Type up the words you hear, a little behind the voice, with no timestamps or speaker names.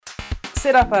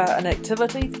Set up an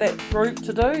activity for that group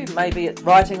to do. Maybe it's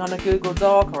writing on a Google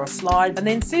Doc or a slide, and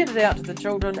then send it out to the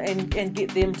children and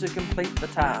get them to complete the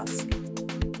task.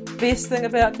 Best thing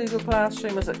about Google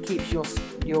Classroom is it keeps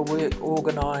your work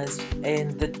organised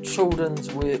and the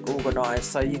children's work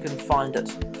organised, so you can find it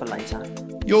for later.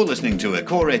 You're listening to a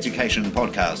Core Education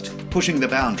podcast, pushing the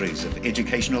boundaries of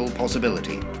educational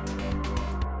possibility.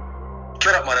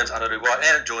 Kia ora, my name's Anaru White,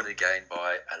 and I'm joined again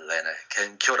by Alana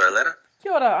King. Kia ora, Alana.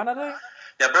 Kia ora, Anaru.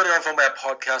 Now, building on from our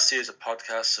podcast series of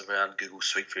podcasts around Google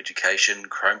Suite for Education,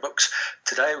 Chromebooks,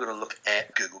 today we're going to look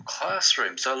at Google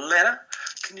Classroom. So, Alana,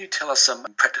 can you tell us some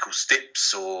practical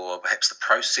steps or perhaps the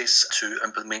process to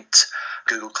implement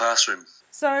Google Classroom?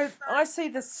 So, I see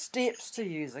the steps to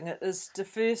using it is to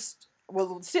first,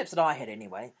 well, the steps that I had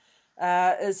anyway,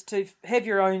 is to have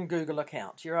your own Google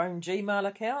account, your own Gmail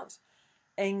account,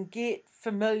 and get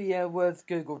familiar with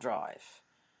Google Drive,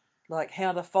 like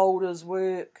how the folders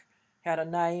work, how to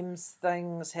name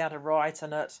things, how to write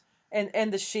in it,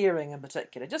 and the sharing in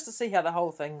particular, just to see how the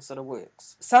whole thing sort of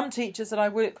works. Some teachers that I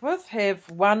work with have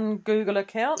one Google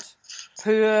account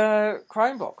per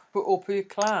Chromebook or per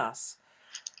class.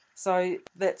 So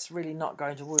that's really not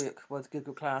going to work with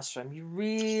Google Classroom. You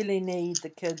really need the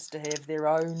kids to have their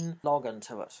own login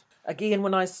to it. Again,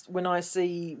 when I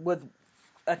see with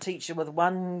a teacher with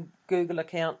one Google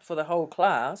account for the whole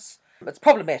class, it's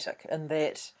problematic in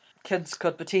that kids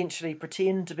could potentially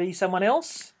pretend to be someone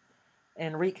else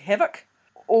and wreak havoc,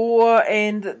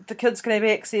 and the kids can have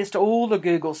access to all the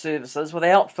Google services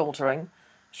without filtering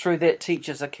through that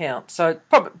teacher's account. So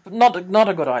probably not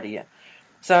a good idea.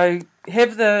 So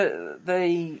have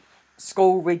the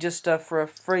school register for a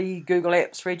free Google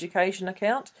Apps for Education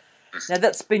account. Now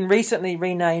that's been recently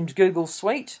renamed Google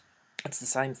Suite. It's the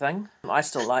same thing. I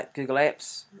still like Google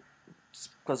Apps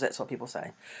because that's what people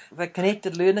say. The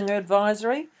Connected Learning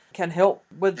Advisory can help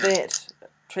with that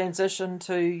transition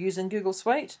to using Google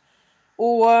Suite,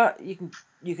 or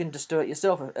you can just do it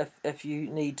yourself if you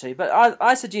need to. But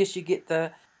I suggest you get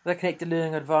the Connected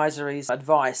Learning Advisory's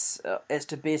advice as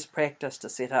to best practice to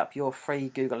set up your free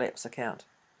Google Apps account.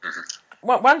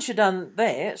 Once you've done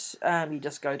that, you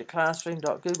just go to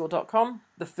classroom.google.com.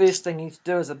 The first thing you need to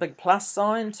do is a big plus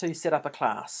sign to set up a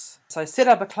class. So set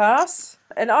up a class,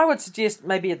 and I would suggest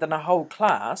maybe than a whole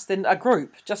class, then a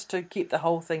group, just to keep the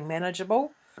whole thing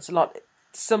manageable. It's a lot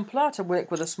simpler to work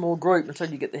with a small group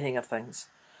until you get the hang of things.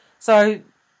 So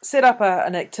set up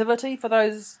an activity for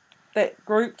that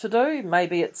group to do.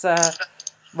 Maybe it's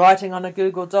writing on a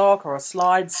Google Doc or a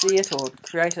slide set, or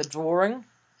create a drawing,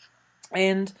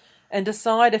 and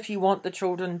decide if you want the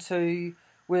children to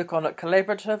work on it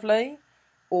collaboratively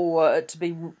or it to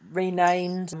be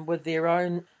renamed with their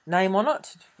own name on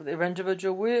it for their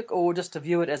individual work, or just to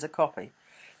view it as a copy.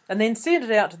 And then send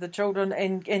it out to the children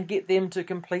and get them to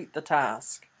complete the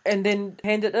task. And then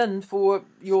hand it in for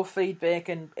your feedback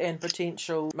and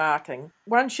potential marking.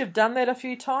 Once you've done that a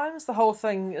few times, the whole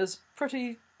thing is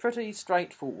pretty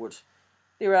straightforward.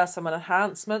 There are some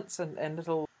enhancements and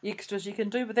little extras you can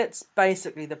do, but that's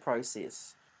basically the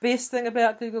process. Best thing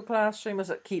about Google Classroom is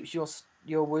it keeps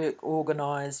your work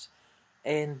organised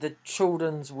and the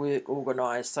children's work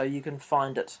organised, so you can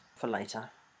find it for later.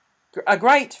 A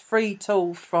great free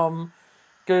tool from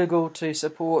Google to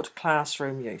support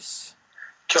classroom use.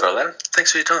 Kia ora, Alana.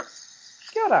 Thanks for your time.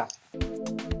 Kia ora.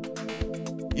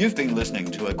 You've been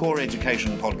listening to a Core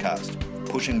Education podcast,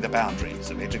 pushing the boundaries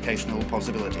of educational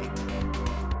possibility.